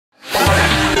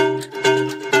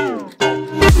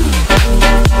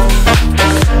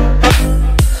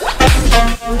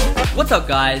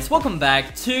guys, welcome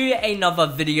back to another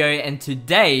video, and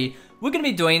today we're going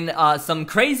to be doing some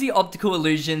crazy optical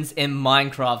illusions in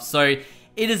Minecraft. So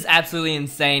it is absolutely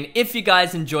insane. If you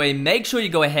guys enjoy, make sure you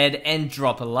go ahead and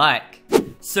drop a like.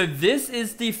 So this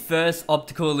is the first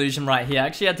optical illusion right here. I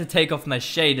actually had to take off my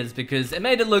shaders because it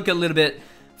made it look a little bit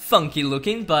funky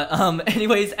looking, but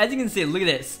anyways, as you can see, look at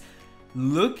this.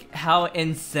 Look how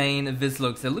insane this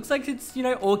looks. It looks like it's, you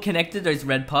know, all connected, those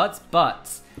red parts,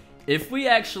 but if we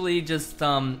actually just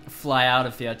fly out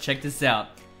of here, check this out.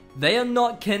 They are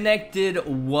not connected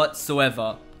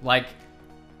whatsoever. Like,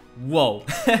 whoa.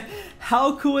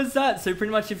 How cool is that? So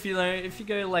pretty much if you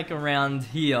go like around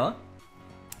here,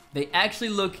 they actually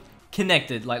look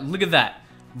connected. Like, look at that.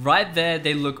 Right there,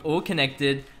 they look all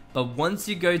connected, but once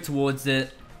you go towards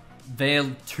it, they're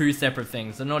two separate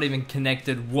things. They're not even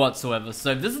connected whatsoever.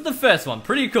 So this is the first one.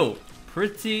 Pretty cool.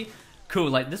 Pretty cool.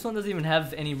 Like, this one doesn't even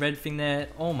have any red thing there.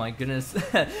 Oh my goodness.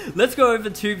 Let's go over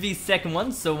to the second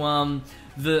one. So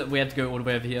we have to go all the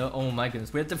way over here. Oh my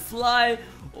goodness. We have to fly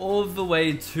all the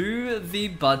way to the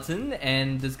button,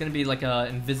 and there's gonna be like a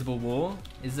invisible wall.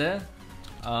 Is there?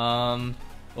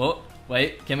 Oh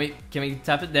wait, can we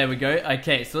tap it? There we go.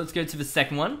 Okay, so let's go to the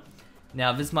second one.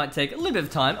 Now this might take a little bit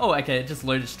of time. Oh, okay, it just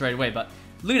loaded straight away, but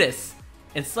look at this.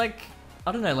 It's like,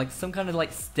 I don't know, like some kind of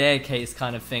like staircase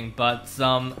kind of thing, but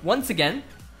once again,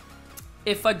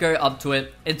 if I go up to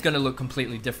it, it's gonna look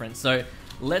completely different. So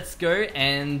let's go,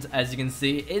 and as you can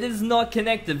see, it is not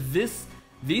connected.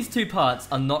 These two parts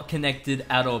are not connected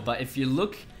at all, but if you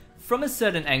look from a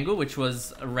certain angle, which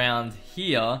was around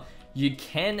here, you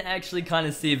can actually kind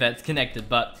of see that it's connected,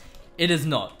 but it is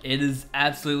not. It is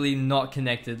absolutely not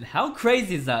connected. How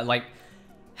crazy is that? Like,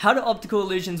 how do optical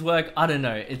illusions work? I don't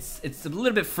know. It's a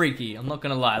little bit freaky, I'm not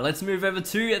gonna lie. Let's move over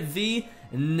to the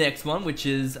next one, which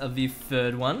is the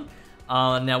third one.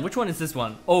 Now, which one is this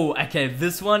one? Oh, okay,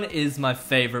 this one is my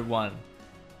favorite one.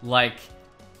 Like,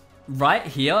 right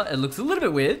here, it looks a little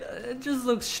bit weird. It just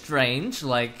looks strange,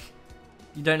 like,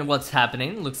 you don't know what's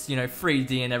happening. It looks, you know,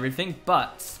 3D and everything,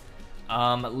 but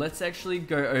let's actually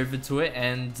go over to it,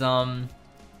 and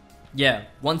yeah,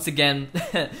 once again,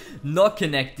 not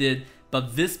connected,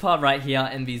 but this part right here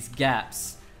and these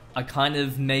gaps are kind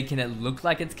of making it look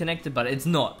like it's connected, but it's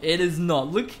not. It is not.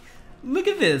 Look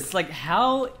at this. Like,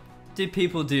 how do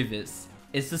people do this?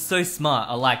 It's just so smart.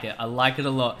 I like it. I like it a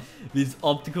lot. These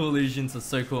optical illusions are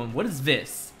so cool. And what is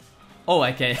this? Oh,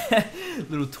 okay.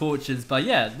 Little torches, but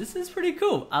yeah, this is pretty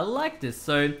cool. I like this.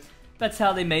 So that's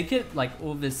how they make it, like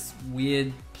all this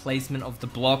weird placement of the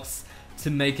blocks to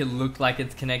make it look like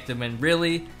it's connected when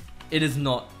really it is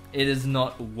not. It is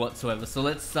not whatsoever. So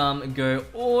let's go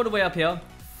all the way up here,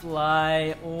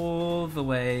 fly all the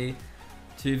way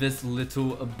to this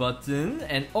little button,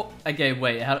 and oh, okay,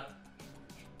 wait, how?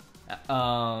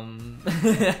 I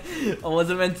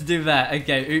wasn't meant to do that.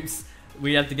 Okay, oops.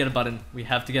 We have to get a button. We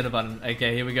have to get a button.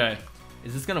 Okay, here we go.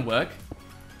 Is this gonna work?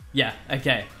 Yeah.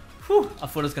 Okay. Whew, I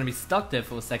thought it was going to be stuck there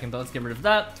for a second, but let's get rid of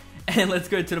that. And let's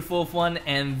go to the fourth one,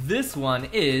 and this one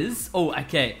is... Oh,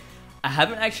 okay. I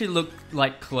haven't actually looked,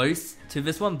 like, close to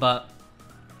this one, but...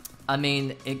 I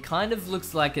mean, it kind of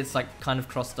looks like it's, like, kind of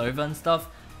crossed over and stuff.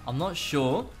 I'm not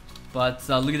sure, but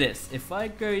look at this. If I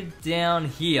go down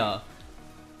here,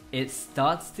 it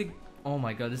starts to... Oh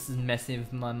my god, this is messing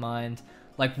with my mind.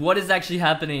 Like, what is actually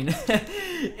happening?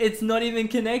 It's not even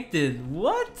connected.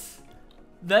 What?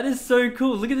 That is so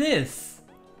cool. Look at this.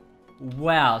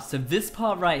 Wow. So this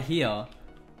part right here.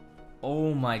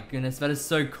 Oh my goodness. That is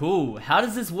so cool. How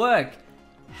does this work?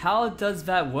 How does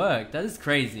that work? That is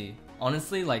crazy.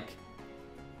 Honestly, like,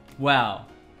 wow.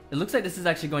 It looks like this is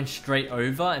actually going straight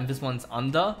over and this one's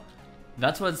under.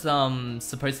 That's what it's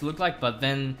supposed to look like, but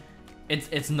then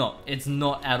it's not. It's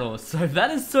not at all. So that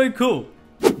is so cool.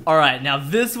 Alright, now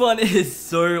this one is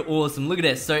so awesome. Look at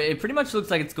this. So it pretty much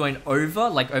looks like it's going over,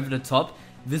 like over the top.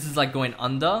 This is like going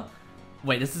under.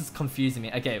 Wait, this is confusing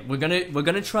me. Okay, we're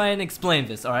gonna try and explain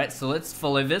this. Alright, so let's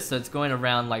follow this. So it's going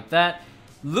around like that.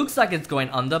 Looks like it's going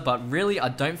under, but really I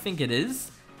don't think it is.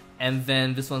 And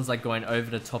then this one's like going over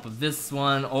the top of this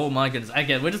one. Oh my goodness.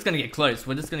 Okay, we're just gonna get close.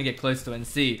 We're just gonna get close to it and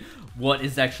see what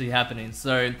is actually happening.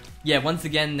 So yeah, once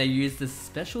again, they use this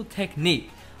special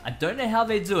technique. I don't know how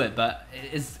they do it, but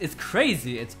it's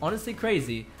crazy. It's honestly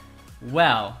crazy.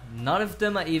 Wow, none of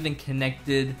them are even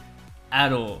connected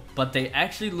at all, but they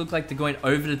actually look like they're going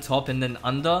over the top and then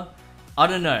under. I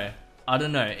don't know. I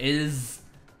don't know. It is...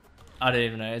 I don't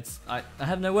even know. It's... I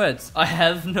have no words. I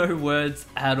have no words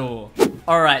at all.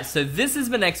 Alright, so this is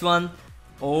the next one.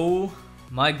 Oh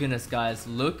my goodness, guys.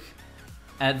 Look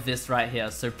at this right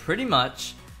here. So pretty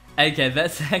much... Okay,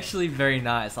 that's actually very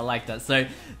nice. I like that. So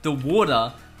the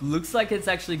water looks like it's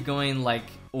actually going like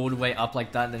all the way up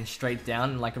like that and then straight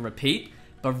down like a repeat.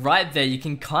 But right there, you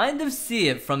can kind of see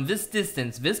it from this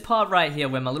distance. This part right here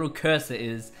where my little cursor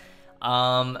is,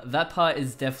 that part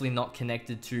is definitely not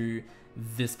connected to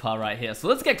this part right here. So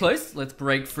let's get close. Let's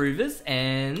break through this.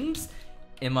 And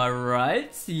am I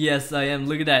right? Yes, I am.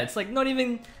 Look at that. It's like not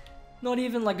even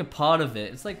like a part of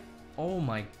it. It's like, oh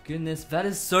my goodness, that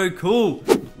is so cool.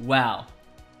 Wow.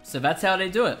 So that's how they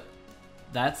do it.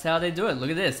 That's how they do it. Look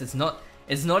at this. It's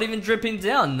not even dripping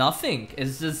down. Nothing.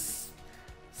 It's just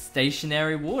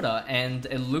stationary water, and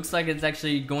it looks like it's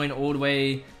actually going all the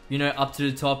way, you know, up to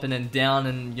the top and then down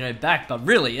and, you know, back, but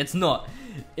really it's not.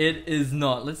 It is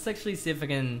not. Let's actually see if I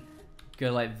can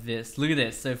go like this. Look at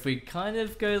this. So if we kind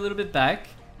of go a little bit back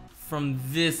from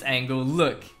this angle,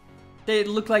 look, they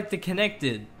look like they're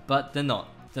connected, but they're not.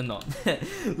 They're not.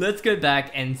 Let's go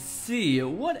back and see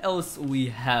what else we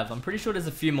have. I'm pretty sure there's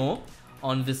a few more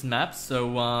on this map.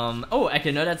 So oh,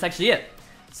 okay, no, that's actually it.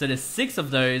 So there's 6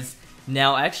 of those.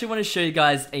 Now, I actually want to show you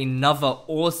guys another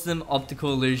awesome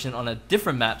optical illusion on a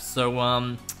different map.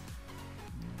 So,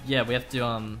 yeah, we have to,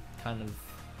 kind of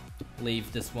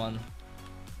leave this one.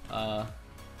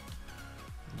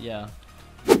 Yeah.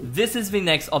 This is the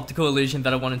next optical illusion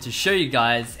that I wanted to show you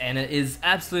guys, and it is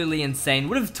absolutely insane.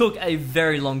 Would have took a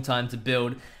very long time to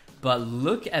build, but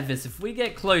look at this. If we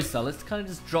get closer, let's kind of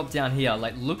just drop down here.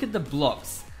 Like, look at the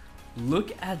blocks.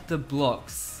 Look at the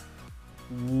blocks.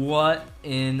 What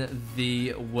in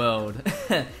the world?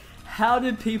 How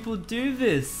do people do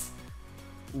this?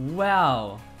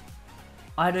 Wow.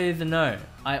 I don't even know.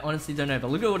 I honestly don't know.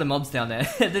 But look at all the mobs down there.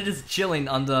 They're just chilling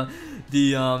under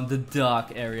the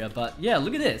dark area. But yeah,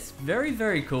 look at this. Very,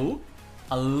 very cool.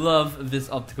 I love this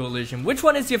optical illusion. Which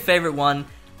one is your favorite one?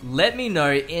 Let me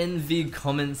know in the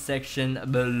comment section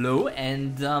below.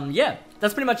 And yeah,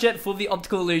 that's pretty much it for the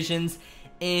optical illusions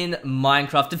in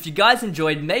Minecraft. If you guys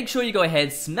enjoyed, make sure you go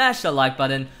ahead, smash that like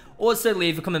button, also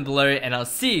leave a comment below, and I'll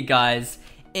see you guys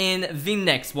in the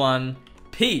next one.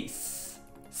 Peace.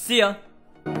 See ya.